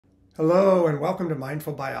Hello and welcome to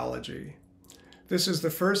Mindful Biology. This is the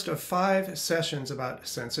first of 5 sessions about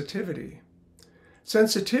sensitivity.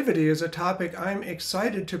 Sensitivity is a topic I'm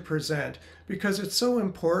excited to present because it's so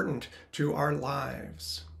important to our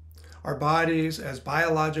lives. Our bodies as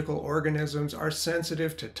biological organisms are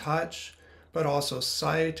sensitive to touch, but also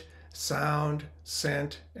sight, sound,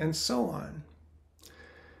 scent, and so on.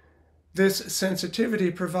 This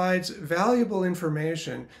sensitivity provides valuable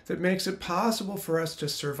information that makes it possible for us to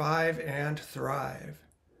survive and thrive.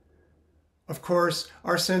 Of course,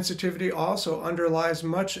 our sensitivity also underlies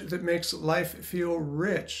much that makes life feel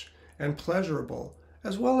rich and pleasurable,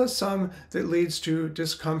 as well as some that leads to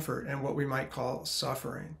discomfort and what we might call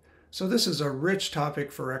suffering. So this is a rich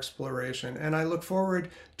topic for exploration, and I look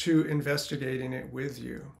forward to investigating it with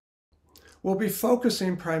you. We'll be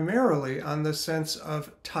focusing primarily on the sense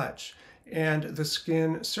of touch and the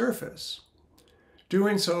skin surface.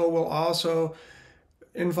 Doing so will also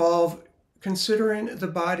involve considering the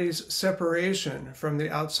body's separation from the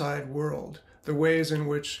outside world, the ways in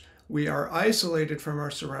which we are isolated from our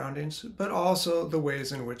surroundings, but also the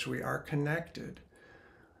ways in which we are connected.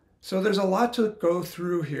 So there's a lot to go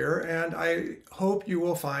through here, and I hope you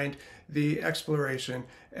will find the exploration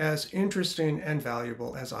as interesting and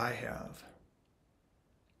valuable as I have.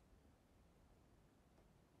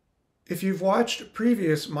 If you've watched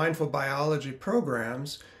previous mindful biology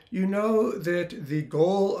programs, you know that the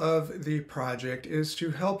goal of the project is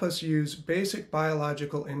to help us use basic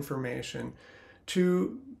biological information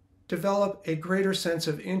to develop a greater sense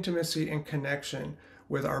of intimacy and connection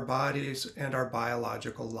with our bodies and our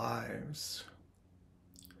biological lives.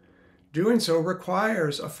 Doing so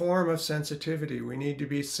requires a form of sensitivity. We need to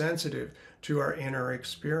be sensitive to our inner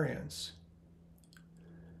experience.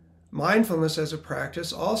 Mindfulness as a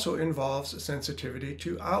practice also involves sensitivity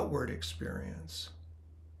to outward experience.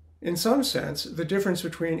 In some sense, the difference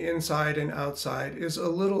between inside and outside is a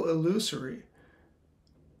little illusory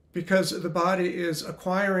because the body is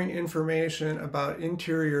acquiring information about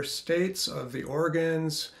interior states of the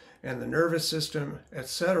organs and the nervous system,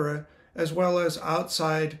 etc., as well as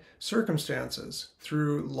outside circumstances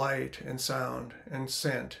through light and sound and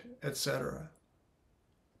scent, etc.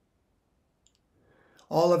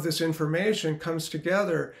 All of this information comes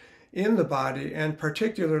together in the body and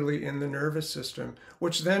particularly in the nervous system,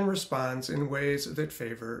 which then responds in ways that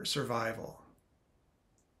favor survival.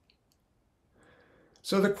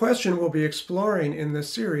 So the question we'll be exploring in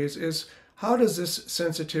this series is, how does this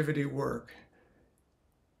sensitivity work?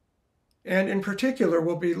 And in particular,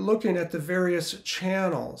 we'll be looking at the various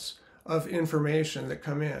channels of information that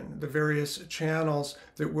come in, the various channels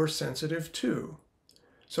that we're sensitive to.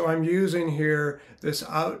 So I'm using here this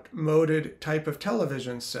outmoded type of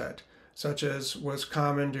television set, such as was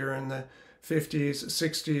common during the 50s,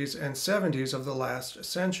 60s, and 70s of the last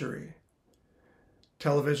century.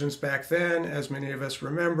 Televisions back then, as many of us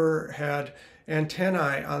remember, had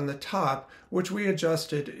antennae on the top, which we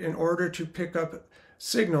adjusted in order to pick up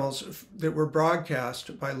signals that were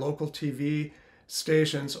broadcast by local TV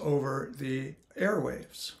stations over the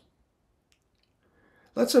airwaves.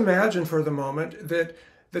 Let's imagine for the moment that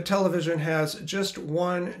the television has just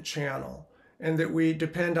one channel and that we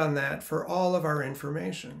depend on that for all of our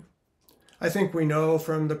information. I think we know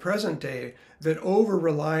from the present day that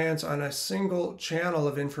over-reliance on a single channel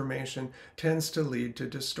of information tends to lead to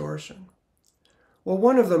distortion. Well,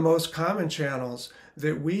 one of the most common channels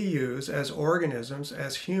that we use as organisms,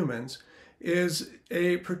 as humans, is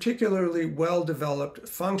a particularly well-developed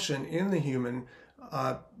function in the human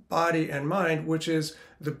body and mind, which is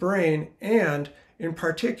the brain, and in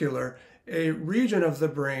particular, a region of the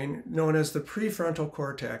brain known as the prefrontal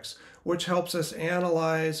cortex, which helps us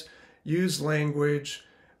analyze, use language,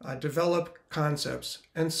 develop concepts,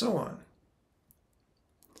 and so on.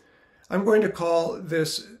 I'm going to call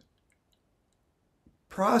this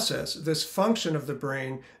process, this function of the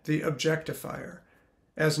brain, the objectifier.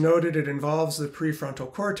 As noted, it involves the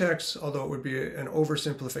prefrontal cortex, although it would be an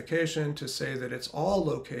oversimplification to say that it's all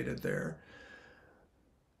located there.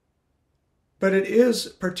 But it is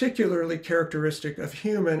particularly characteristic of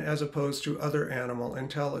human as opposed to other animal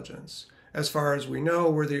intelligence. As far as we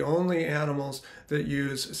know, we're the only animals that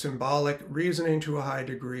use symbolic reasoning to a high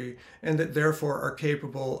degree and that therefore are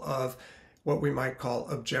capable of what we might call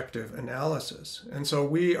objective analysis. And so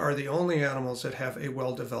we are the only animals that have a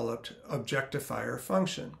well-developed objectifier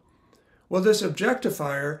function. Well, this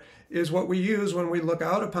objectifier is what we use when we look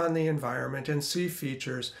out upon the environment and see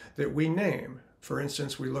features that we name. For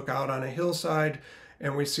instance, we look out on a hillside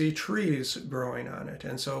and we see trees growing on it.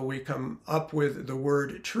 And so we come up with the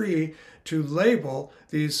word tree to label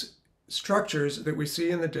these structures that we see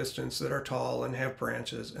in the distance that are tall and have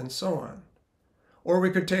branches and so on. Or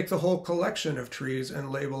we could take the whole collection of trees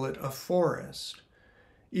and label it a forest.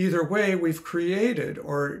 Either way, we've created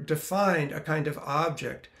or defined a kind of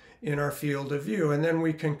object in our field of view, and then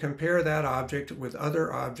we can compare that object with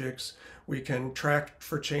other objects. We can track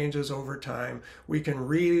for changes over time. We can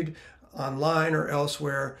read online or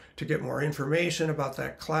elsewhere to get more information about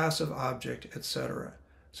that class of object, etc.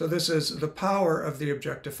 So this is the power of the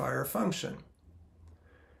objectifier function.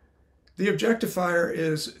 The objectifier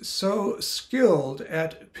is so skilled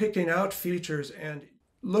at picking out features and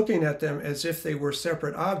looking at them as if they were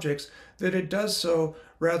separate objects that it does so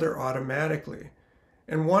rather automatically.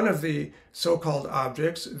 And one of the so-called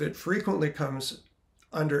objects that frequently comes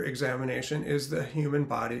under examination is the human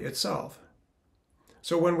body itself.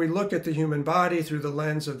 So when we look at the human body through the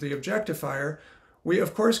lens of the objectifier, we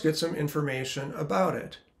of course get some information about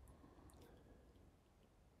it.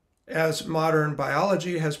 As modern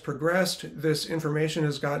biology has progressed, this information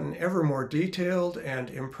has gotten ever more detailed and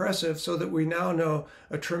impressive so that we now know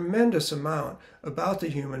a tremendous amount about the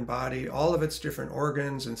human body, all of its different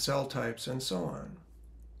organs and cell types and so on.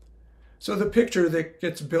 So the picture that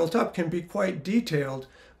gets built up can be quite detailed,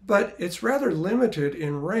 but it's rather limited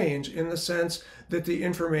in range in the sense that the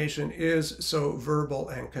information is so verbal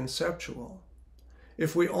and conceptual.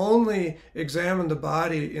 If we only examine the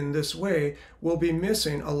body in this way, we'll be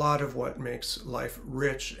missing a lot of what makes life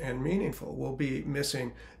rich and meaningful. We'll be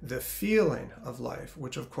missing the feeling of life,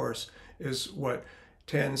 which of course is what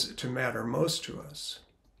tends to matter most to us.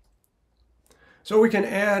 So we can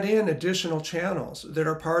add in additional channels that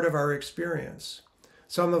are part of our experience,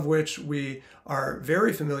 some of which we are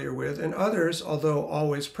very familiar with, and others, although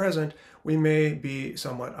always present, we may be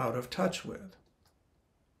somewhat out of touch with.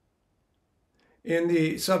 In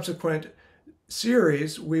the subsequent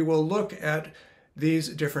series, we will look at these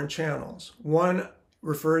different channels. One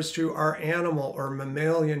refers to our animal or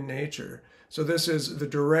mammalian nature. So this is the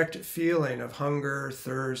direct feeling of hunger,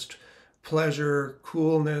 thirst, pleasure,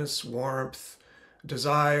 coolness, warmth,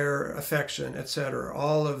 desire, affection, etc.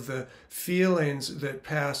 All of the feelings that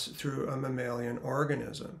pass through a mammalian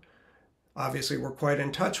organism. Obviously, we're quite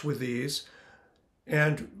in touch with these,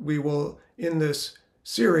 and we will, in this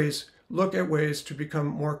series, look at ways to become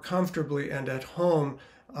more comfortably and at home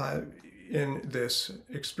in this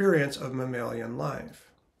experience of mammalian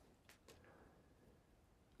life.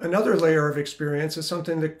 Another layer of experience is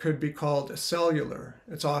something that could be called cellular.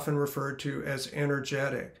 It's often referred to as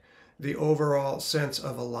energetic, the overall sense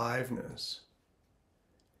of aliveness.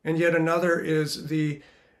 And yet another is the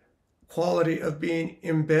quality of being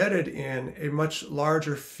embedded in a much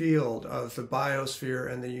larger field of the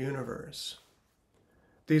biosphere and the universe.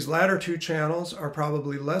 These latter two channels are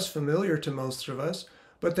probably less familiar to most of us,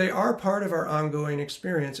 but they are part of our ongoing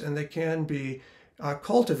experience, and they can be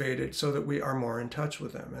cultivated so that we are more in touch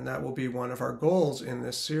with them. And that will be one of our goals in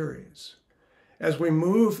this series. As we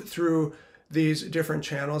move through these different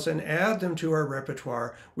channels and add them to our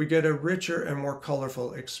repertoire, we get a richer and more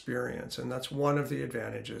colorful experience. And that's one of the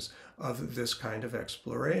advantages of this kind of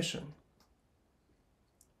exploration.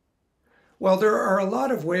 Well, there are a lot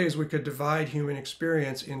of ways we could divide human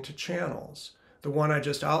experience into channels. The one I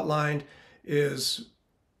just outlined is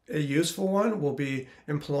a useful one. We'll be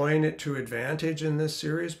employing it to advantage in this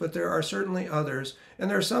series, but there are certainly others, and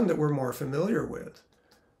there are some that we're more familiar with.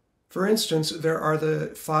 For instance, there are the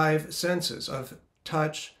 5 senses of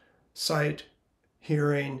touch, sight,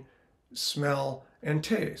 hearing, smell, and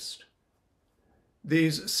taste.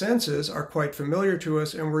 These senses are quite familiar to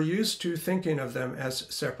us, and we're used to thinking of them as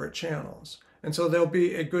separate channels. And so they'll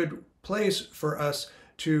be a good place for us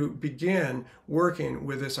to begin working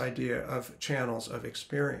with this idea of channels of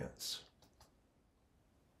experience.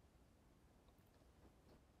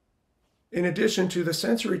 In addition to the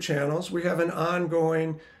sensory channels, we have an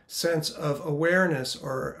ongoing sense of awareness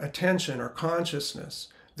or attention or consciousness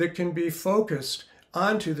that can be focused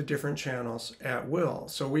onto the different channels at will.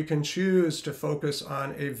 So we can choose to focus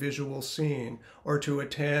on a visual scene, or to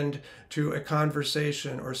attend to a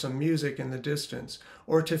conversation or some music in the distance,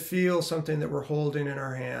 or to feel something that we're holding in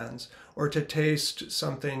our hands, or to taste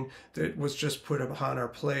something that was just put upon our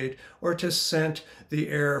plate, or to scent the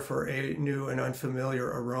air for a new and unfamiliar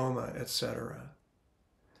aroma, etc.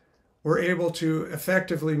 We're able to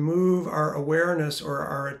effectively move our awareness or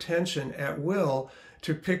our attention at will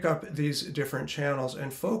to pick up these different channels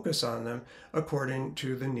and focus on them according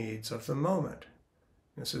to the needs of the moment.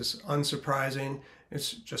 This is unsurprising. It's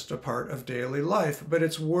just a part of daily life, but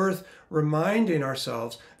it's worth reminding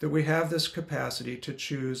ourselves that we have this capacity to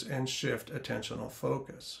choose and shift attentional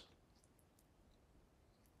focus.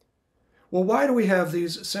 Well, why do we have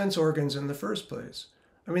these sense organs in the first place?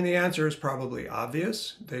 I mean, the answer is probably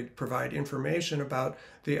obvious. They provide information about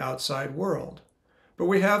the outside world. But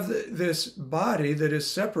we have this body that is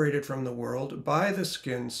separated from the world by the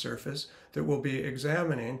skin surface that we'll be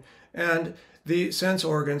examining. And the sense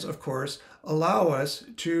organs, of course, allow us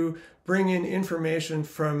to bring in information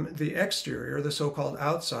from the exterior, the so-called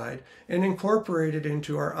outside, and incorporate it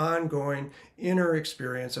into our ongoing inner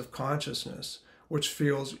experience of consciousness, which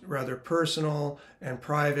feels rather personal and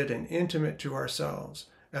private and intimate to ourselves,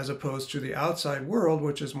 as opposed to the outside world,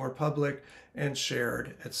 which is more public and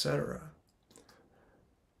shared, etc.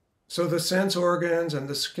 So the sense organs and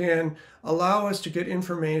the skin allow us to get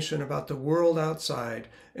information about the world outside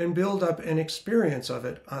and build up an experience of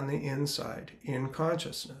it on the inside, in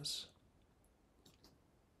consciousness.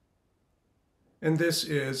 And this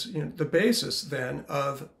is the basis then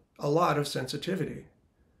of a lot of sensitivity.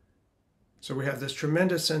 So we have this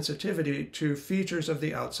tremendous sensitivity to features of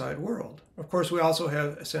the outside world. Of course, we also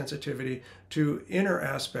have sensitivity to inner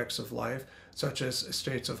aspects of life, such as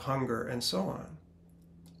states of hunger and so on.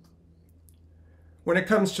 When it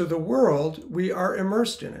comes to the world, we are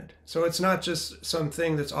immersed in it. So it's not just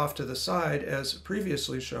something that's off to the side, as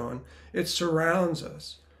previously shown. It surrounds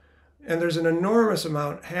us. And there's an enormous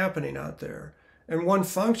amount happening out there. And one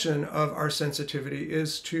function of our sensitivity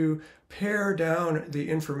is to pare down the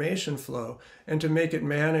information flow and to make it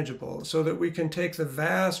manageable so that we can take the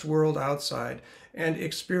vast world outside and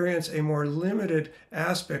experience a more limited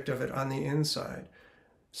aspect of it on the inside.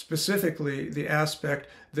 Specifically, the aspect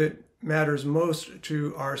that matters most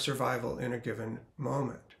to our survival in a given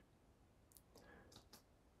moment.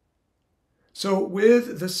 So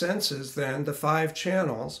with the senses then, the 5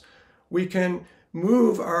 channels, we can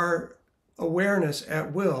move our awareness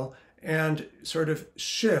at will and sort of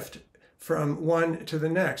shift from one to the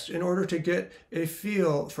next in order to get a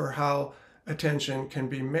feel for how attention can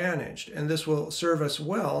be managed. And this will serve us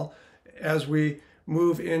well as we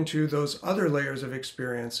move into those other layers of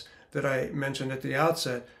experience that I mentioned at the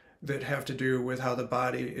outset that have to do with how the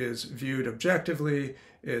body is viewed objectively,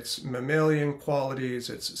 its mammalian qualities,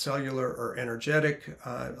 its cellular or energetic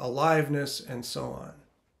aliveness, and so on.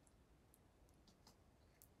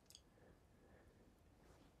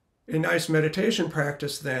 A nice meditation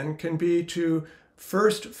practice then can be to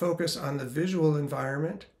first focus on the visual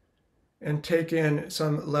environment and take in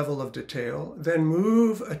some level of detail, then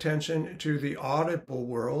move attention to the audible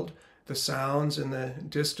world, the sounds in the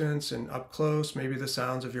distance and up close, maybe the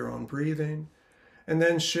sounds of your own breathing, and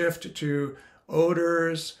then shift to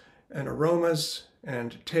odors and aromas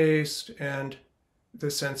and taste and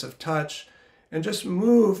the sense of touch, and just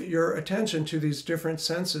move your attention to these different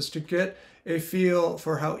senses to get a feel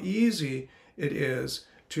for how easy it is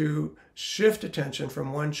to shift attention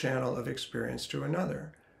from one channel of experience to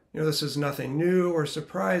another. This is nothing new or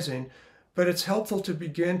surprising, but it's helpful to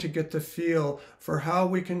begin to get the feel for how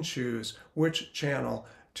we can choose which channel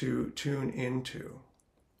to tune into.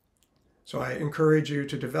 So I encourage you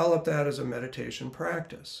to develop that as a meditation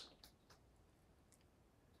practice.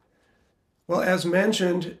 Well, as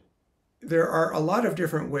mentioned, there are a lot of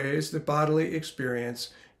different ways that bodily experience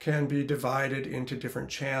can be divided into different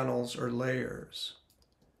channels or layers.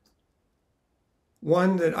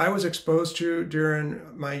 One that I was exposed to during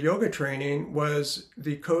my yoga training was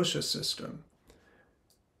the kosha system.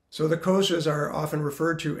 So the koshas are often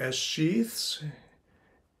referred to as sheaths.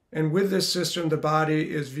 And with this system, the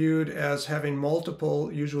body is viewed as having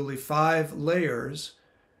multiple, usually 5 layers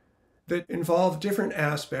that involve different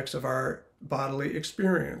aspects of our bodily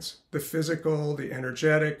experience. The physical, the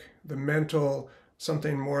energetic, the mental,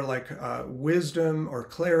 something more like wisdom or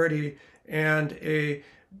clarity, and a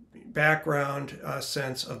background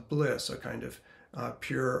sense of bliss, a kind of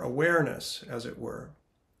pure awareness, as it were.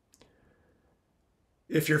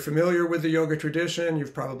 If you're familiar with the yoga tradition,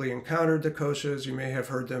 you've probably encountered the koshas. You may have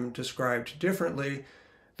heard them described differently.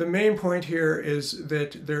 The main point here is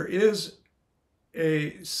that there is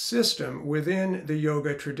a system within the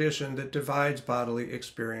yoga tradition that divides bodily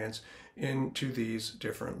experience into these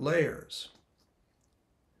different layers.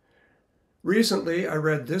 Recently, I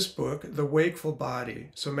read this book, The Wakeful Body,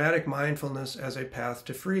 Somatic Mindfulness as a Path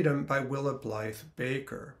to Freedom by Willa Blythe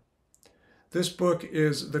Baker. This book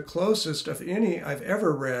is the closest of any I've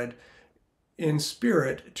ever read in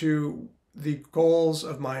spirit to the goals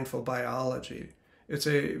of mindful biology. It's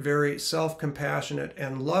a very self-compassionate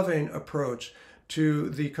and loving approach to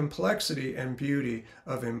the complexity and beauty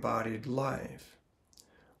of embodied life.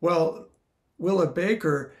 Well, Willa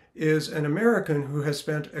Baker is an American who has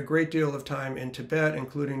spent a great deal of time in Tibet,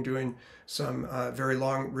 including doing some very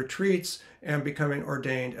long retreats and becoming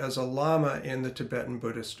ordained as a Lama in the Tibetan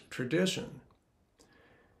Buddhist tradition.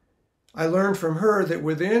 I learned from her that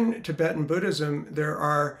within Tibetan Buddhism, there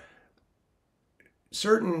are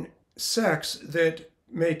certain sects that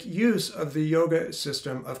make use of the yoga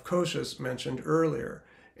system of koshas mentioned earlier.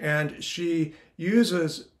 And she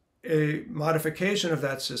uses a modification of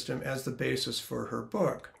that system as the basis for her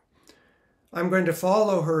book. I'm going to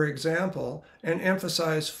follow her example and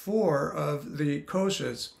emphasize 4 of the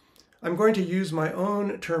koshas. I'm going to use my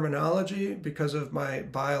own terminology because of my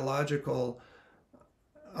biological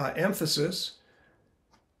emphasis.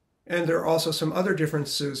 And there are also some other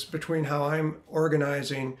differences between how I'm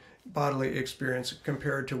organizing bodily experience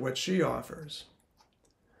compared to what she offers.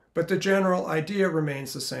 But the general idea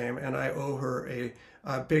remains the same, and I owe her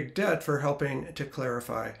a big debt for helping to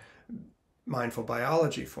clarify mindful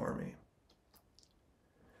biology for me.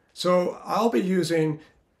 So I'll be using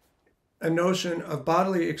a notion of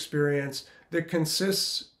bodily experience that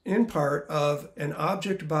consists in part of an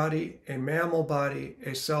object body, a mammal body,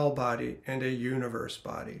 a cell body, and a universe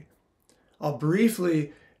body. I'll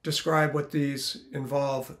briefly describe what these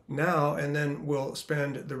involve now, and then we'll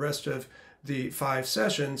spend the rest of the 5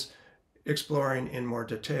 sessions exploring in more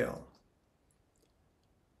detail.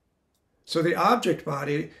 So the object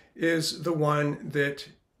body is the one that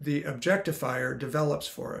the objectifier develops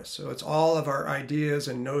for us. So it's all of our ideas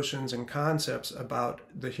and notions and concepts about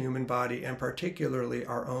the human body, and particularly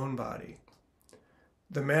our own body.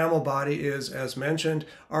 The mammal body is, as mentioned,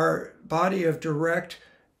 our body of direct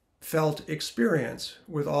felt experience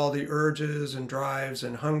with all the urges and drives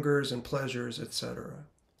and hungers and pleasures, etc.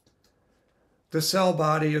 The cell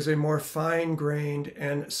body is a more fine-grained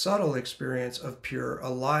and subtle experience of pure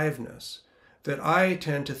aliveness that I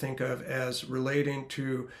tend to think of as relating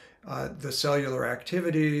to the cellular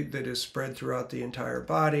activity that is spread throughout the entire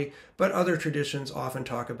body, but other traditions often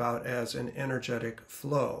talk about as an energetic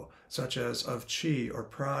flow, such as of chi or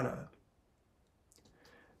prana.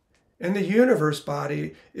 And the universe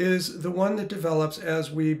body is the one that develops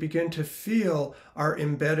as we begin to feel our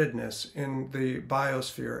embeddedness in the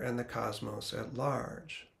biosphere and the cosmos at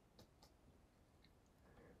large.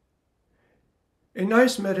 A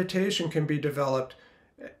nice meditation can be developed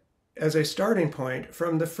as a starting point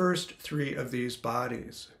from the first 3 of these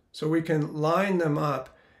bodies. So we can line them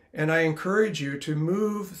up, and I encourage you to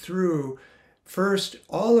move through first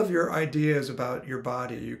all of your ideas about your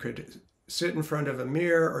body. You could sit in front of a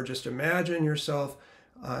mirror or just imagine yourself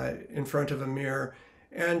in front of a mirror,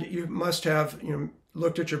 and you must have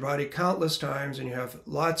looked at your body countless times, and you have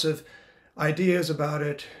lots of ideas about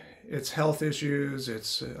it, its health issues,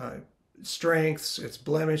 its strengths, its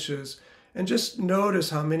blemishes, and just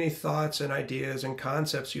notice how many thoughts and ideas and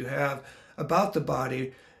concepts you have about the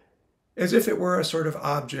body as if it were a sort of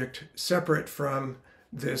object separate from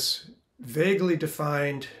this vaguely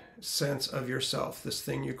defined sense of yourself, this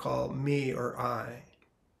thing you call me or I.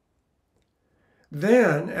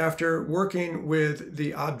 Then, after working with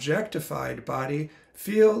the objectified body,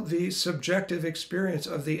 feel the subjective experience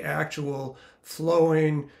of the actual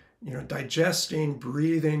flowing, digesting,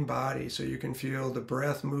 breathing body. So you can feel the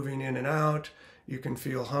breath moving in and out. You can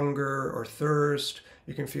feel hunger or thirst.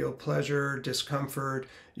 You can feel pleasure, discomfort.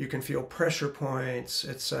 You can feel pressure points,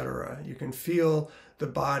 etc. You can feel the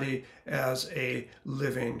body as a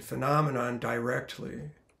living phenomenon directly.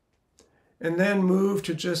 And then move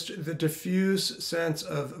to just the diffuse sense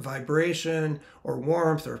of vibration or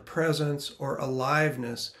warmth or presence or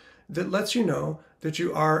aliveness that lets you know that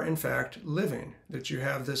you are in fact living, that you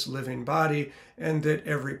have this living body, and that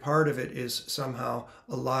every part of it is somehow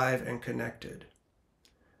alive and connected.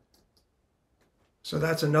 So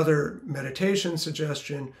that's another meditation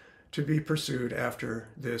suggestion to be pursued after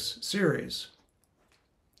this series.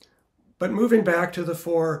 But moving back to the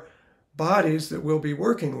 4 bodies that we'll be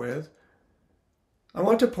working with, I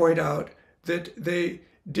want to point out that they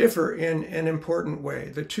differ in an important way.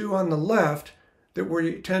 The 2 on the left that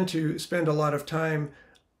we tend to spend a lot of time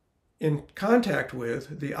in contact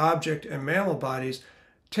with, the object and mammal bodies,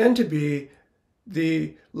 tend to be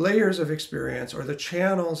the layers of experience or the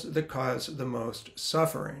channels that cause the most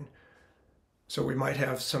suffering. So we might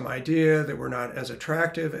have some idea that we're not as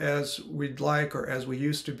attractive as we'd like or as we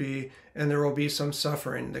used to be, and there will be some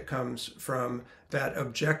suffering that comes from that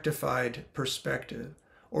objectified perspective.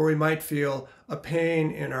 Or we might feel a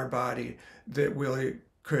pain in our body that we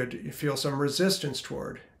could feel some resistance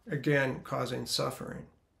toward, again causing suffering.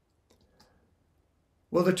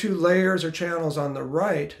 Well, the 2 layers or channels on the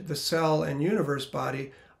right, the cell and universe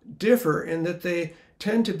body, differ in that they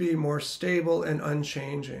tend to be more stable and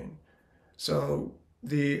unchanging. So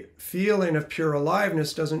the feeling of pure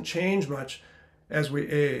aliveness doesn't change much as we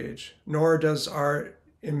age, nor does our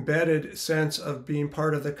embedded sense of being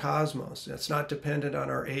part of the cosmos. It's not dependent on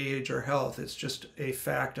our age or health. It's just a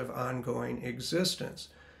fact of ongoing existence.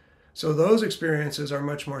 So those experiences are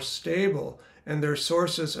much more stable, and they're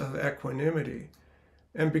sources of equanimity.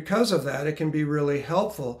 And because of that, it can be really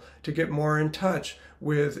helpful to get more in touch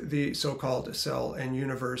with the so-called cell and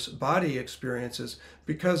universe body experiences,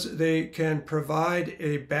 because they can provide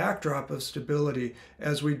a backdrop of stability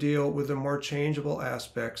as we deal with the more changeable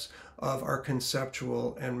aspects of our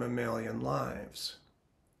conceptual and mammalian lives.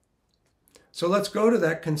 So let's go to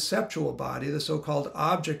that conceptual body, the so-called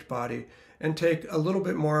object body, and take a little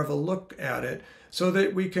bit more of a look at it so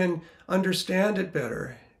that we can understand it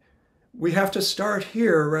better. We have to start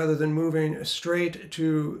here rather than moving straight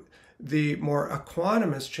to the more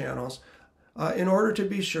equanimous channels in order to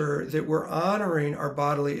be sure that we're honoring our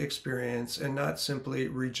bodily experience and not simply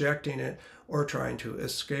rejecting it or trying to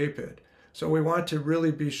escape it. So we want to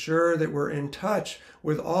really be sure that we're in touch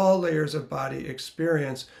with all layers of body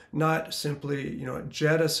experience, not simply,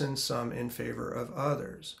 jettison some in favor of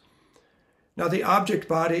others. Now, the object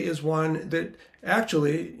body is one that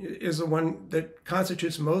actually is the one that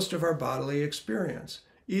constitutes most of our bodily experience.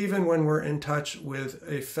 Even when we're in touch with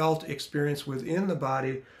a felt experience within the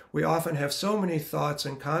body, we often have so many thoughts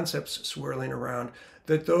and concepts swirling around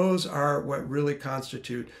that those are what really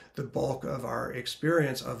constitute the bulk of our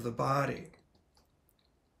experience of the body.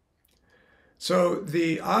 So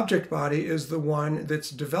the object body is the one that's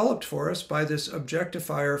developed for us by this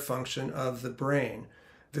objectifier function of the brain,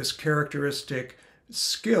 this characteristic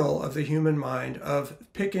skill of the human mind of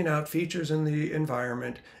picking out features in the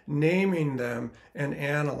environment, naming them, and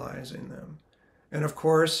analyzing them. And of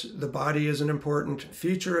course, the body is an important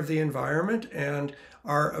feature of the environment, and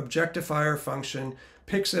our objectifier function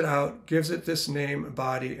picks it out, gives it this name,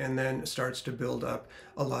 body, and then starts to build up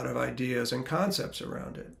a lot of ideas and concepts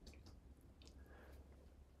around it.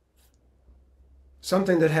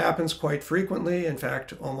 Something that happens quite frequently, in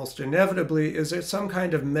fact, almost inevitably, is that some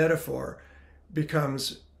kind of metaphor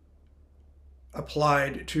becomes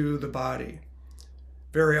applied to the body.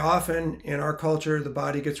 Very often in our culture, the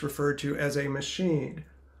body gets referred to as a machine,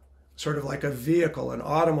 sort of like a vehicle, an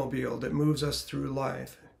automobile that moves us through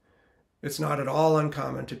life. It's not at all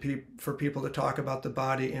uncommon for people to talk about the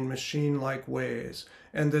body in machine-like ways.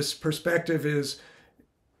 And this perspective is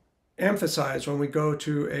emphasized when we go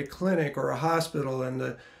to a clinic or a hospital and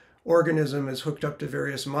the organism is hooked up to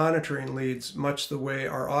various monitoring leads, much the way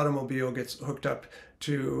our automobile gets hooked up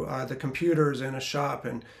to the computers in a shop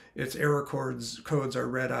and its error codes are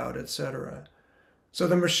read out, etc. So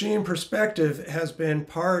the machine perspective has been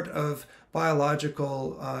part of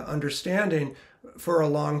biological understanding for a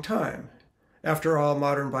long time. After all,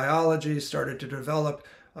 modern biology started to develop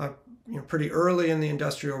pretty early in the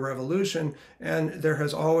Industrial Revolution, and there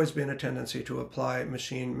has always been a tendency to apply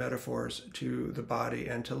machine metaphors to the body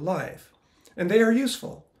and to life. And they are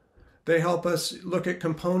useful. They help us look at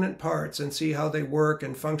component parts and see how they work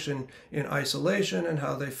and function in isolation and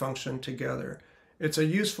how they function together. It's a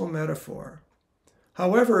useful metaphor.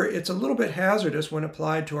 However, it's a little bit hazardous when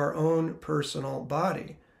applied to our own personal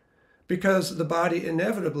body, because the body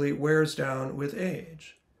inevitably wears down with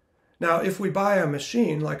age. Now, if we buy a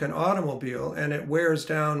machine like an automobile and it wears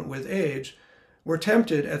down with age, we're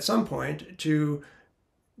tempted at some point to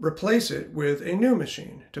replace it with a new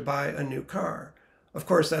machine, to buy a new car. Of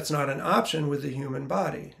course, that's not an option with the human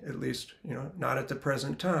body, at least, not at the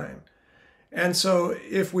present time. And so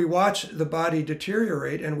if we watch the body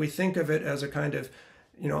deteriorate and we think of it as a kind of,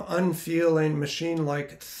 unfeeling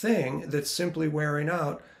machine-like thing that's simply wearing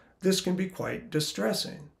out, this can be quite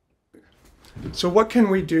distressing. So what can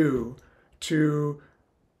we do to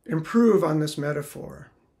improve on this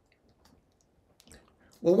metaphor?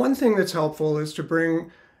 Well, one thing that's helpful is to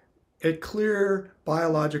bring a clear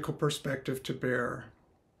biological perspective to bear,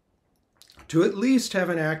 to at least have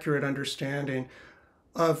an accurate understanding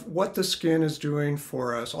of what the skin is doing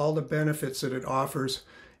for us, all the benefits that it offers,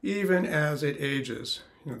 even as it ages.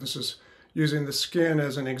 This is using the skin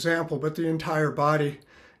as an example, but the entire body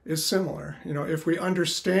is similar. If we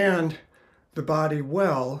understand the body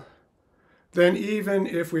well, then even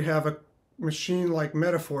if we have a machine-like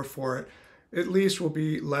metaphor for it, at least we'll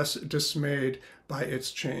be less dismayed by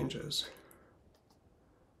its changes.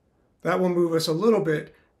 That will move us a little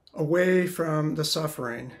bit away from the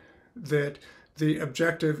suffering that the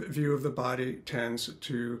objective view of the body tends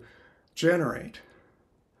to generate.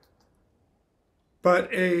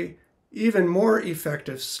 But a even more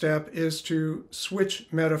effective step is to switch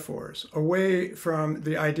metaphors away from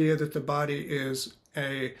the idea that the body is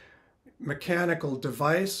a mechanical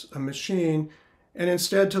device, a machine, and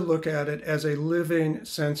instead to look at it as a living,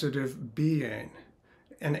 sensitive being,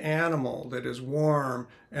 an animal that is warm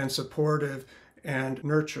and supportive and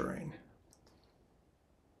nurturing.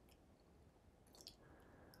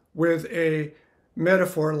 With a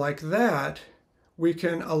metaphor like that, we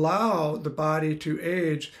can allow the body to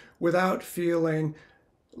age without feeling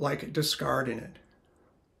like discarding it.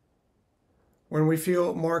 When we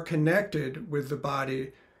feel more connected with the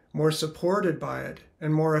body, more supported by it,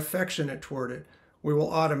 and more affectionate toward it, we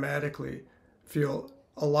will automatically feel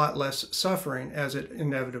a lot less suffering as it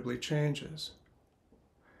inevitably changes.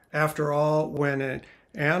 After all, when an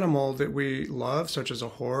animal that we love, such as a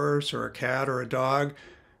horse or a cat or a dog,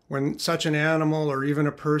 when such an animal or even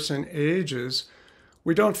a person ages,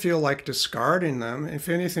 we don't feel like discarding them. If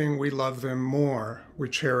anything, we love them more. We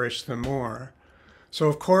cherish them more. So,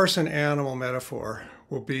 of course, an animal metaphor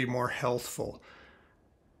will be more healthful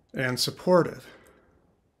and supportive.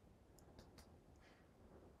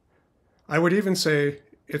 I would even say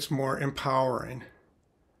it's more empowering.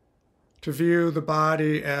 To view the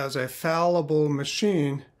body as a fallible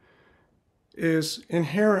machine is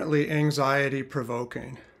inherently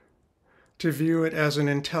anxiety-provoking. To view it as an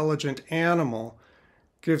intelligent animal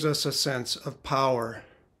gives us a sense of power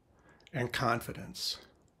and confidence.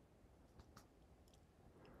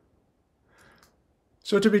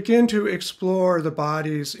 So to begin to explore the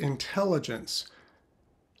body's intelligence,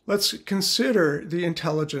 let's consider the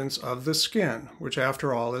intelligence of the skin, which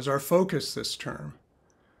after all is our focus this term.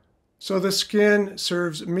 So the skin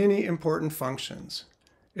serves many important functions.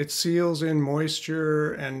 It seals in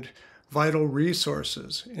moisture and vital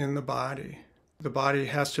resources in the body. The body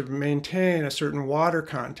has to maintain a certain water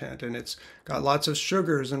content, and it's got lots of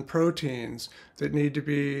sugars and proteins that need to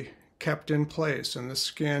be kept in place, and the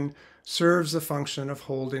skin serves the function of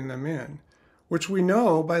holding them in, which we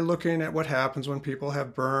know by looking at what happens when people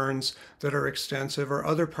have burns that are extensive or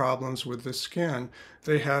other problems with the skin.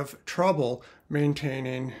 They have trouble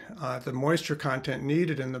maintaining the moisture content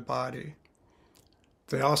needed in the body.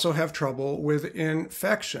 They also have trouble with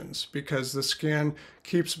infections because the skin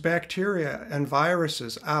keeps bacteria and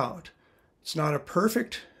viruses out. It's not a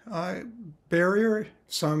perfect barrier.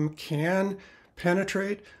 Some can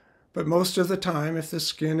penetrate, but most of the time, if the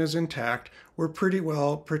skin is intact, we're pretty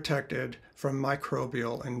well protected from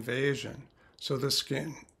microbial invasion. So the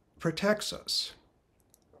skin protects us.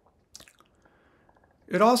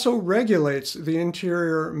 It also regulates the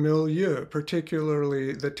interior milieu,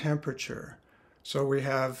 particularly the temperature. So we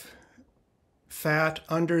have fat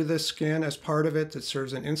under the skin as part of it that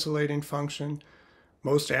serves an insulating function.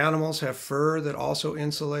 Most animals have fur that also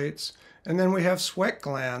insulates. And then we have sweat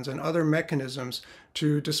glands and other mechanisms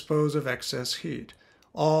to dispose of excess heat,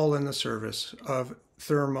 all in the service of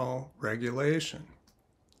thermoregulation.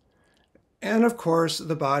 And of course,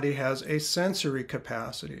 the body has a sensory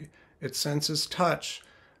capacity. It senses touch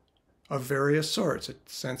of various sorts. It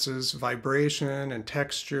senses vibration and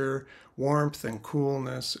texture, warmth and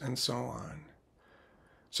coolness, and so on.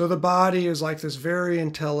 So the body is like this very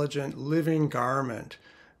intelligent living garment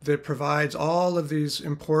that provides all of these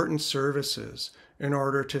important services in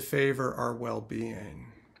order to favor our well-being.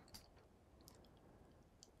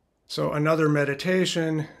 So another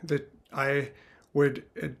meditation that I would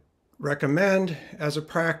recommend as a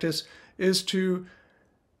practice is to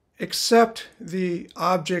accept the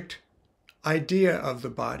object idea of the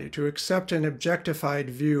body, to accept an objectified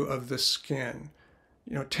view of the skin,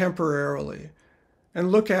 temporarily,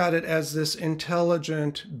 and look at it as this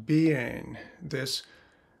intelligent being, this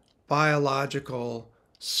biological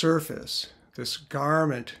surface, this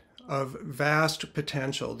garment of vast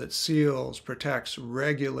potential that seals, protects,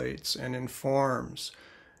 regulates, and informs.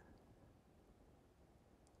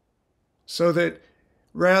 So that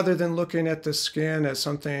rather than looking at the skin as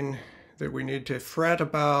something that we need to fret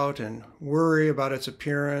about and worry about its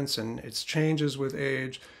appearance and its changes with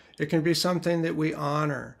age, it can be something that we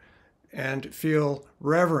honor and feel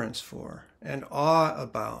reverence for and awe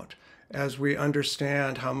about as we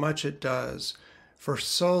understand how much it does. For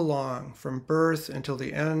so long, from birth until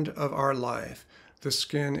the end of our life, the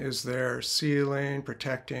skin is there sealing,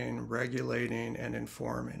 protecting, regulating, and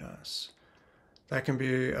informing us. That can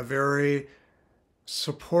be a very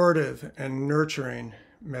supportive and nurturing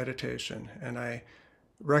meditation, and I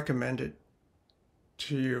recommend it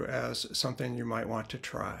to you as something you might want to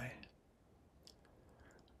try.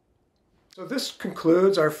 So this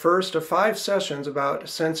concludes our first of 5 sessions about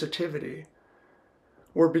sensitivity.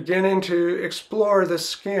 We're beginning to explore the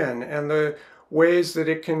skin and the ways that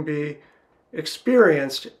it can be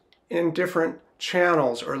experienced in different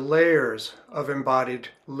channels or layers of embodied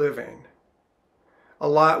living. A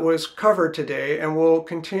lot was covered today, and we'll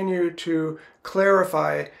continue to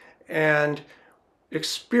clarify and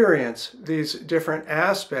experience these different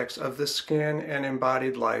aspects of the skin and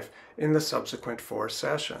embodied life in the subsequent 4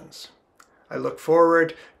 sessions. I look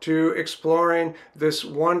forward to exploring this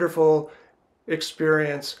wonderful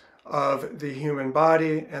experience of the human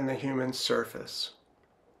body and the human surface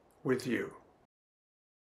with you.